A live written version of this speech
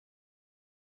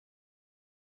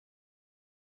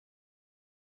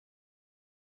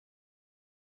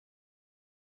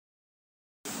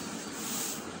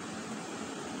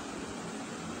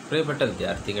പ്രിയപ്പെട്ട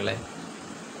വിദ്യാർത്ഥികളെ,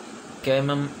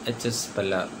 KMMHS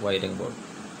പല്ല വൈരിംഗ് board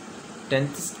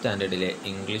 10th സ്റ്റാൻഡേർഡിലെ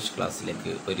English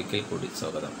ക്ലാസ്സിലേക്ക് ഒരിക്കൽ കൂടി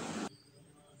സ്വാഗതം.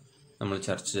 നമ്മൾ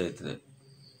ചർച്ച ചെയ്തത്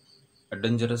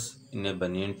adventurous in A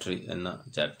banian tree എന്ന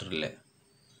ചാപ്റ്ററിലെ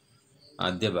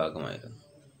ആദ്യ ഭാഗമായിരുന്നു.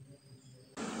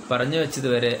 പറഞ്ഞു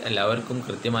വെച്ചതുവരെ എല്ലാവർക്കും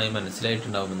കൃത്യമായി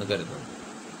മനസ്സിലായിട്ടുണ്ടാവുമെന്ന് കരുതുന്നു.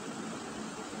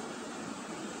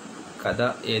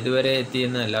 കഥ ഏതുവരെ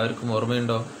എത്തിയെന്ന് എല്ലാവർക്കും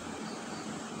ഓർമ്മയുണ്ടോ?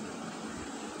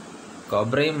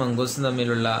 കോബ്രയും മംഗൂസും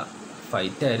തമ്മിലുള്ള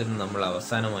ഫൈറ്റായിരുന്നു നമ്മൾ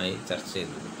അവസാനമായി ചർച്ച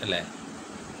ചെയ്തത്, അല്ലേ?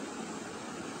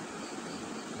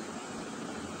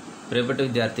 പ്രിയപ്പെട്ട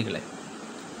വിദ്യാർത്ഥികളെ,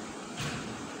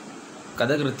 കഥ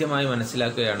കൃത്യമായി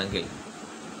മനസ്സിലാക്കുകയാണെങ്കിൽ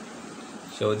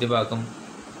ചോദ്യഭാഗം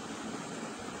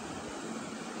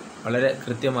വളരെ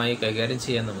കൃത്യമായി കൈകാര്യം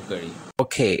ചെയ്യാൻ നമുക്ക് കഴിയും.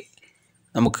 ഓക്കെ,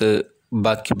 നമുക്ക്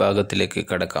ബാക്കി ഭാഗത്തിലേക്ക്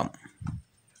കടക്കാം.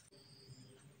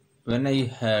 When I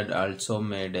had also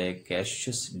made a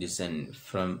cautious descent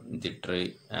from the tree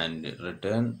and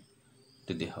returned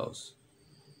to the house.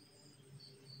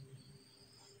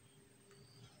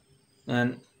 ഞാൻ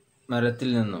മരത്തിൽ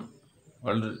നിന്നും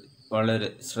വളരെ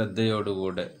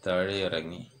ശ്രദ്ധയോടുകൂടെ താഴെ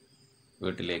ഇറങ്ങി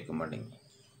വീട്ടിലേക്ക് മടങ്ങി.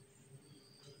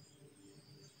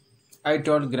 I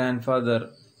told grandfather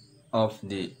of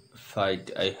the fight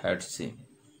I had seen.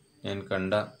 ഞാൻ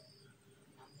കണ്ട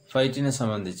ഫൈറ്റിനെ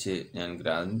സംബന്ധിച്ച് ഞാൻ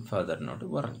ഗ്രാൻഡ്ഫാദറിനോട്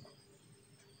പറഞ്ഞു.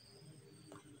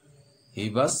 He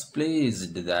was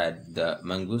pleased that the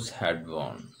mongoose had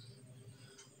won.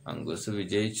 Mongoose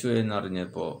വിജയിച്ചു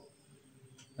എന്നറിഞ്ഞപ്പോൾ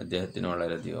അദ്ദേഹത്തിന്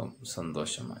വളരെയധികം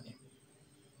സന്തോഷമായി.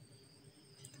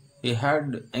 He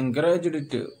had encouraged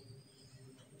it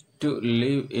to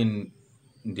live in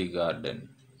the garden.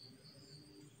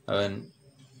 അവൻ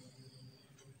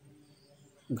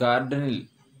ഗാർഡനിൽ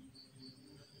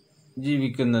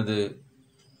ജീവിക്കുന്നത്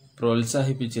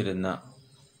പ്രോത്സാഹിപ്പിച്ചിരുന്ന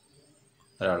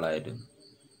ഒരാളായിരുന്നു.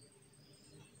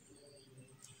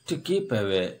 To keep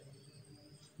away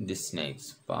the snakes,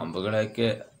 പാമ്പുകളെയൊക്കെ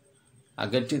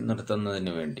അകറ്റി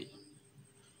നിർത്തുന്നതിന് വേണ്ടി.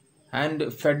 And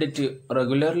fed it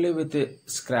regularly with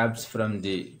scraps from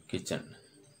the kitchen,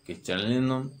 കിച്ചണിൽ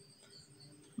നിന്നും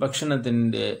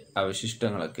ഭക്ഷണത്തിൻ്റെ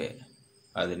അവശിഷ്ടങ്ങളൊക്കെ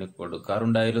അതിന്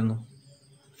കൊടുക്കാറുണ്ടായിരുന്നു.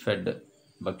 ഫെഡ്,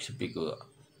 ഭക്ഷിപ്പിക്കുക,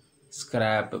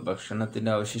 സ്ക്രാപ്പ്,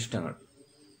 ഭക്ഷണത്തിൻ്റെ അവശിഷ്ടങ്ങൾ.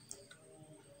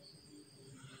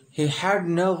 He had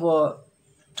never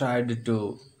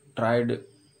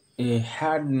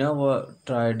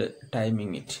tried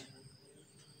timing it.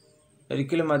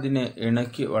 ഒരിക്കലും അതിനെ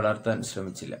ഇണക്കി വളർത്താൻ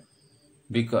ശ്രമിച്ചില്ല.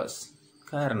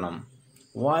 കാരണം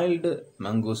wild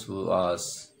mongoose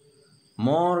was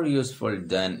more useful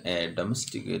than A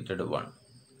domesticated one.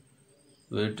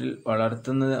 വീട്ടിൽ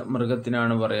വളർത്തുന്ന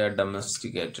മൃഗത്തിനാണ് പറയുക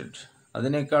ഡൊമസ്റ്റിക്കേറ്റഡ്.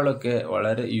 അതിനേക്കാളൊക്കെ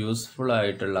വളരെ യൂസ്ഫുൾ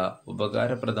ആയിട്ടുള്ള,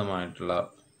 ഉപകാരപ്രദമായിട്ടുള്ള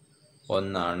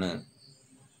ഒന്നാണ്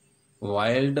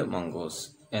വൈൽഡ് മംഗൂസ്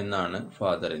എന്നാണ്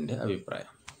ഫാദറിൻ്റെ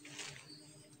അഭിപ്രായം.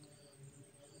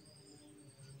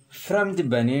 ഫ്രം ദി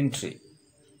ബനിയൻ ട്രീ,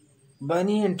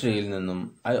 ബനിയൻ ട്രീയിൽ നിന്നും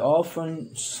I often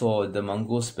so the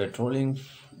mongoose patrolling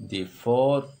the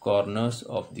 4 corners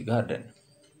of the garden.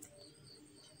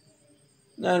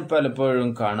 ഞാൻ പലപ്പോഴും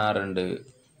കാണാറുണ്ട്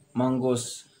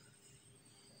മംഗൂസ്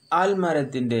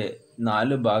ആൽമരത്തിൻ്റെ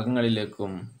 4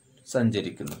 ഭാഗങ്ങളിലേക്കും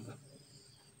സഞ്ചരിക്കുന്നത്.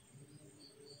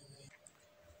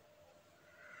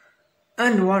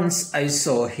 And once I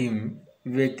saw him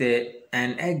with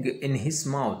an egg in his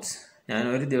mouth. ഞാൻ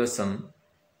ഒരു ദിവസം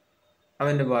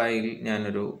അവൻ്റെ വായിൽ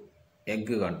ഞാനൊരു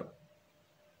എഗ്ഗ് കണ്ടു.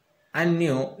 And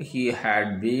knew he had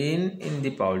been in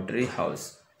the poultry house.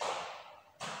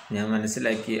 ഞാൻ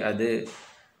മനസ്സിലാക്കി അത്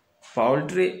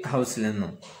പൗൾട്രി ഹൗസിൽ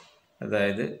നിന്നും,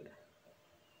 അതായത്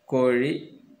കോഴി,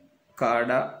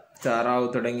 കാട, താറാവ്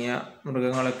തുടങ്ങിയ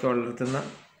മൃഗങ്ങളൊക്കെ വളർത്തുന്ന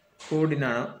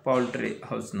കൂടിനാണ് പൗൾട്രി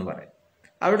ഹൗസ് എന്ന് പറയും.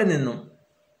 അവിടെ നിന്നും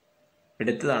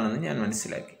എടുത്തതാണെന്ന് ഞാൻ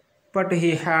മനസ്സിലാക്കി. But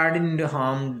he ഹാഡിൻറ്റ്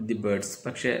harmed the birds.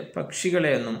 പക്ഷേ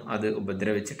പക്ഷികളെയൊന്നും അത്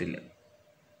ഉപദ്രവിച്ചിട്ടില്ല.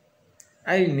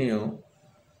 I new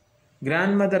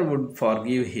grand mother would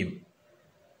forgive him.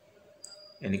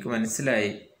 എനിക്ക്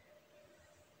മനസ്സിലായി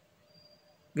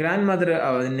ഗ്രാൻഡ് മദർ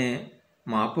അവന്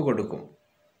മാപ്പ് കൊടുക്കും.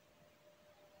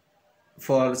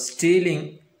 ഫോർ സ്റ്റീലിംഗ്,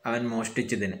 അവൻ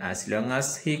മോഷ്ടിച്ചതിന്. As long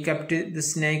as he kept the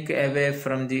snake away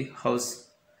from the house.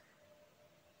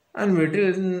 അവൻ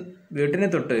വീട്ടിനെ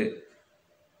തൊട്ട്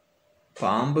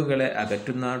പാമ്പുകളെ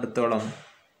അകറ്റുന്നിടത്തോളം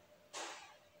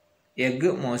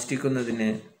എഗ്ഗ് മോഷ്ടിക്കുന്നതിന്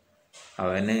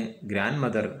അവന് ഗ്രാൻഡ്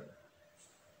മദർ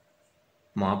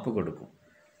മാപ്പ് കൊടുക്കും.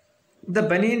 The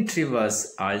banian tree was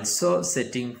also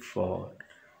setting four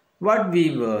what we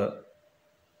were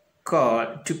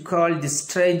to call the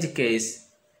strange case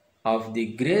of the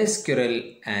grey squirrel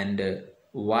and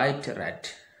white rat.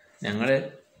 ഞങ്ങൾ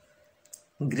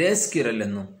grey squirrel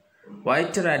എന്നും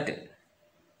white rat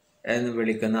എന്ന്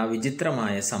വിളിക്കുന്ന ആ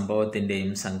വിചിത്രമായ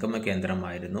സംഭവത്തിൻ്റെയും സംഗമ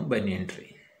കേന്ദ്രമായിരുന്നു ബനിയൻ tree.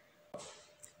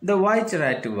 The white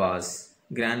rat was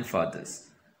grand fathers.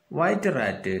 White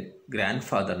rat grand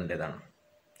ഫാദറിൻ്റെതാണ്.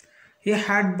 He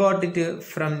had boat it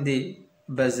from the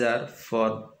Bazar four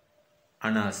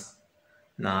അണാസ്.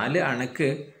 4 അണക്ക്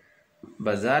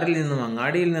ബസാറിൽ നിന്നും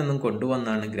അങ്ങാടിയിൽ നിന്നും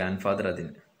കൊണ്ടുവന്നാണ് ഗ്രാൻഡ് ഫാദർ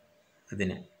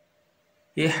അതിനെ.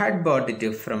 He had boat it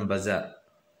from Bazar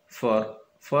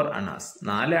four അണാസ്.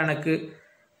 4 അണക്ക്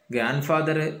ഗ്രാൻഡ്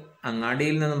ഫാദർ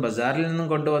അങ്ങാടിയിൽ നിന്നും ബസാറിൽ നിന്നും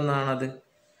കൊണ്ടുവന്നതാണത്.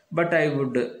 But I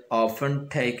would often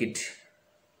take it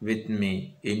with me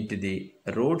in to the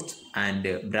Roots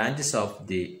and branches of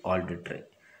the old tree.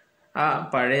 ആ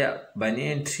പഴയ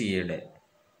ബനിയൻ ട്രീയുടെ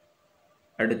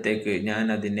അടുത്തേക്ക് ഞാൻ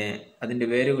അതിൻ്റെ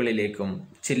വേരുകളിലേക്കും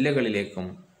ചില്ലകളിലേക്കും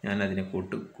ഞാൻ അതിനെ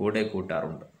കൂടെ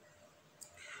കൂട്ടാറുണ്ട്.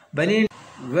 ബനിയൻ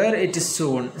where it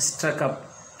soon struck up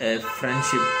a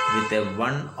friendship with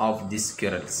one of the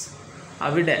squirrels.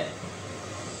 അവിടെ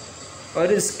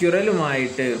ഒരു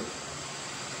സ്ക്വിറലുമായിട്ട്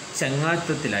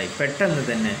ചങ്ങാത്തത്തിലായി, പെട്ടെന്ന്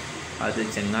തന്നെ അത്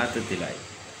ചങ്ങാത്തത്തിലായി.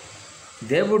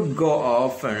 They would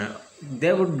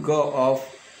go off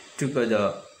together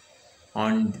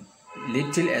on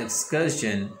little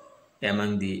excursion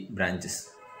among the branches.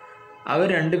 അവർ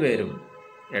രണ്ടുപേരും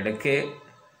ഇടയ്ക്ക്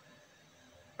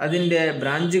അതിൻ്റെ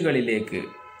ബ്രാഞ്ചുകളിലേക്ക്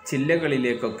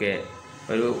ചില്ലകളിലേക്കൊക്കെ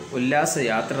ഒരു ഉല്ലാസ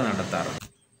യാത്ര നടത്താറുണ്ട്.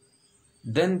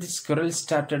 Then the squirrel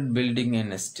started building a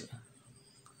nest.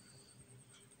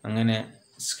 അങ്ങനെ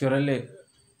സ്ക്വിറല്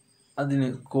അതിന്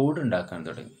കൂടുണ്ടാക്കാൻ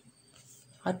തുടങ്ങി.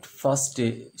 At first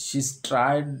she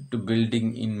tried to building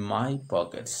in my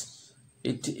pockets.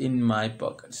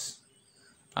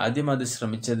 ആദ്യം അത്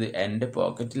ശ്രമിച്ചത് എൻ്റെ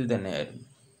പോക്കറ്റിൽ തന്നെയായിരുന്നു.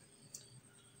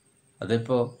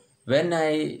 അതിപ്പോൾ when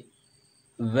I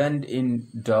went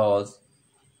indoors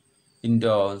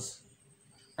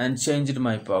and changed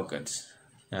my pockets.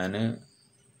 ഞാൻ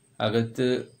അകത്ത്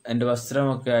എൻ്റെ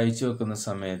വസ്ത്രമൊക്കെ അയച്ചു വെക്കുന്ന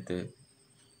സമയത്ത്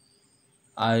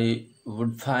I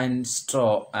would find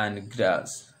straw and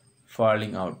grass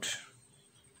falling out.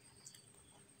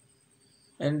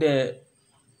 എൻ്റെ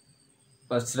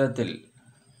വസ്ത്രത്തിൽ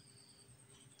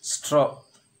സ്ട്രോ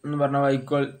എന്ന് പറഞ്ഞ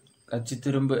വൈക്കോൽ,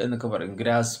 കച്ചിത്തുരുമ്പ് എന്നൊക്കെ പറയും,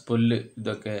 ഗ്രാസ്, പുല്ല്,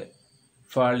 ഇതൊക്കെ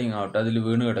ഫാളിങ് ഔട്ട്, അതിൽ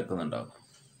വീണ് കിടക്കുന്നുണ്ടാവും.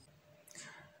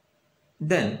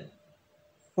 Then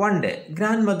one day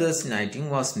grandmother's knitting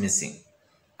was missing.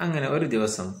 അങ്ങനെ ഒരു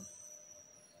ദിവസം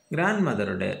ഗ്രാൻഡ്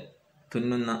മദറുടെ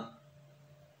തുന്നുന്ന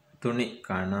തുണി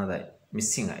കാണാതായി,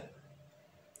 മിസ്സിംഗ് ആയി.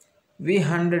 We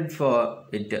hunted for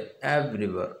it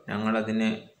everywhere. ഞങ്ങളതിനെ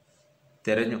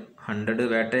തിരഞ്ഞു. 100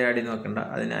 വേട്ടയാടി നോക്കണ്ട,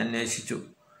 അതിനെ അന്വേഷിച്ചു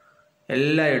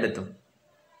എല്ലായിടത്തും.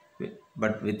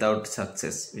 ബട്ട് വിത്തൗട്ട്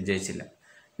സക്സസ്, വിജയിച്ചില്ല.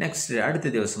 നെക്സ്റ്റ് ഡേ, അടുത്ത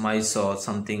ദിവസം, I saw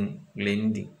something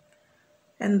glinting.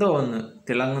 എന്തോ ഒന്ന്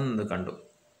തിളങ്ങുന്നത് കണ്ടു.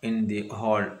 In the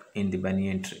whole in the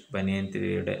ബനിയൻ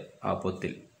ട്രീയുടെ ആ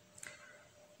പൊത്തിൽ.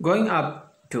 ഗോയിങ് അപ്പ്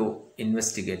ടു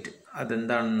ഇൻവെസ്റ്റിഗേറ്റ്,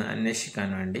 അതെന്താണെന്ന് അന്വേഷിക്കാൻ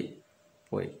വേണ്ടി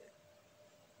പോയി.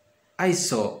 I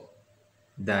saw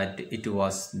that it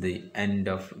was the end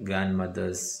of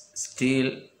grandmother's steel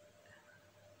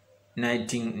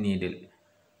knitting needle.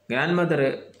 Grand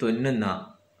തുന്നുന്ന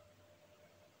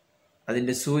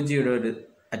അതിൻ്റെ സൂചിയുടെ ഒരു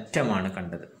അറ്റമാണ്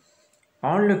കണ്ടത്.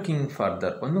 ഓൺ ലുക്കിംഗ്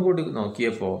ഫർദർ, ഒന്നുകൂടി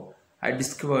നോക്കിയപ്പോൾ I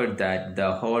discovered that the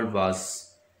hole was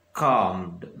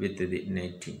combed with the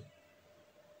knitting.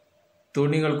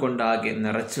 തുണികൾ കൊണ്ടാകെ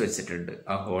നിറച്ചു വെച്ചിട്ടുണ്ട്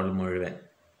ആ ഹോൾ മുഴുവൻ.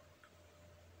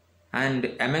 And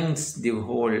amongst the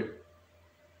hole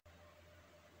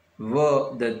were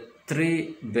the 3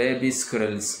 baby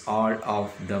squirrels, all of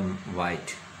them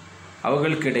white.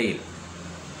 അവകൾക്കിടയിൽ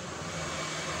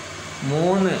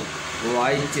 3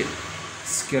 white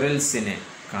സ്ക്വിറൽസിനെ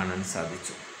കാണാൻ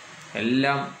സാധിച്ചു.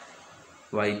 എല്ലാം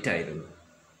വൈറ്റായിരുന്നു.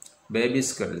 ബേബി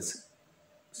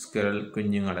സ്ക്വിറൽ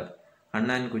കുഞ്ഞുങ്ങളെ,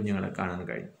 അണ്ണാൻ കുഞ്ഞുങ്ങളെ കാണാൻ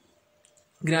കഴിഞ്ഞു.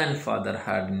 Grand father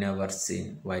had never seen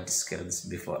white squirrels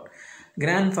before.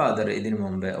 Grand father ഇതിനു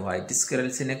മുമ്പ് വൈറ്റ്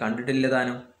സ്ക്വിറൽസിനെ കണ്ടിട്ടില്ല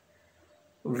താനും.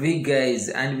 We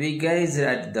gazed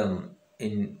at them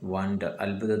in wonder.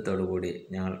 അത്ഭുതത്തോടു കൂടി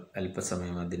ഞങ്ങൾ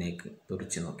അല്പസമയം അതിനേക്ക്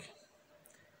തുറച്ചു നോക്കി.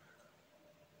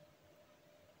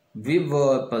 We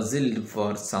were puzzled for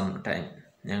some time.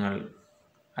 ഞങ്ങൾ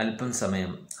അല്പം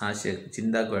സമയം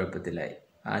ചിന്താക്കുഴപ്പത്തിലായി.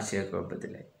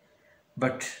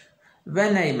 But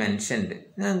when I mentioned,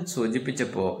 ഞാൻ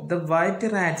സൂചിപ്പിച്ചപ്പോൾ, the white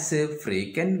rats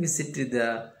frequent visit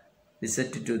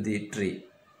to the tree.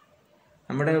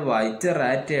 നമ്മുടെ വൈറ്റ്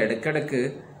റാറ്റ് ഇടയ്ക്കിടയ്ക്ക്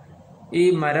ഈ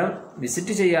മരം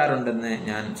വിസിറ്റ് ചെയ്യാറുണ്ടെന്ന്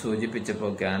ഞാൻ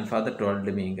സൂചിപ്പിച്ചപ്പോൾ grand father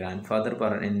told me, grand father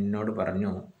എന്നോട്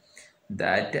പറഞ്ഞു,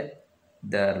 that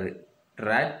the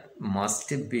rat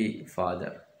must be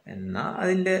father, എന്നാൽ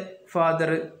അതിൻ്റെ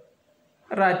father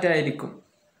റാറ്റായിരിക്കും.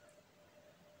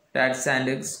 Rats and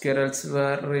squirrels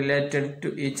were related to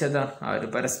each other. അവർ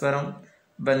പരസ്പരം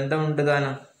ബന്ധമുണ്ട്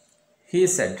താനും. He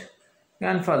said.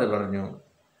 Grandfather പറഞ്ഞു.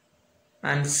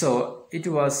 And so it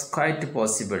was quite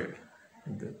possible.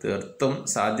 ഇത് തീർത്തും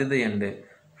സാധ്യതയുണ്ട്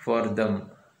for them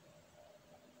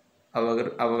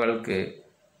അവകൾക്ക്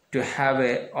to have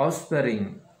a offspring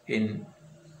in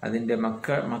അതിൻ്റെ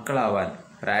മക്കളാവാൻ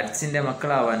റാറ്റ്സിൻ്റെ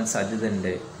മക്കളാവാൻ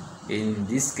സാധ്യതയുണ്ട്. In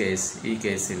this case ഈ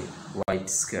കേസിൽ white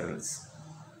squirrels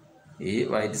ഈ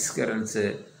വൈറ്റ് സ്ക്വിറൽസ്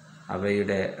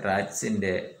അവയുടെ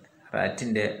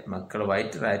റാറ്റിൻ്റെ മക്കൾ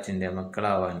വൈറ്റ് റാറ്റിൻ്റെ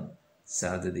മക്കളാവാൻ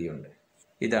സാധ്യതയുണ്ട്.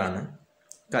 ഇതാണ്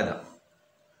കഥ.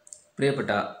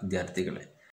 പ്രിയപ്പെട്ട വിദ്യാർത്ഥികളെ,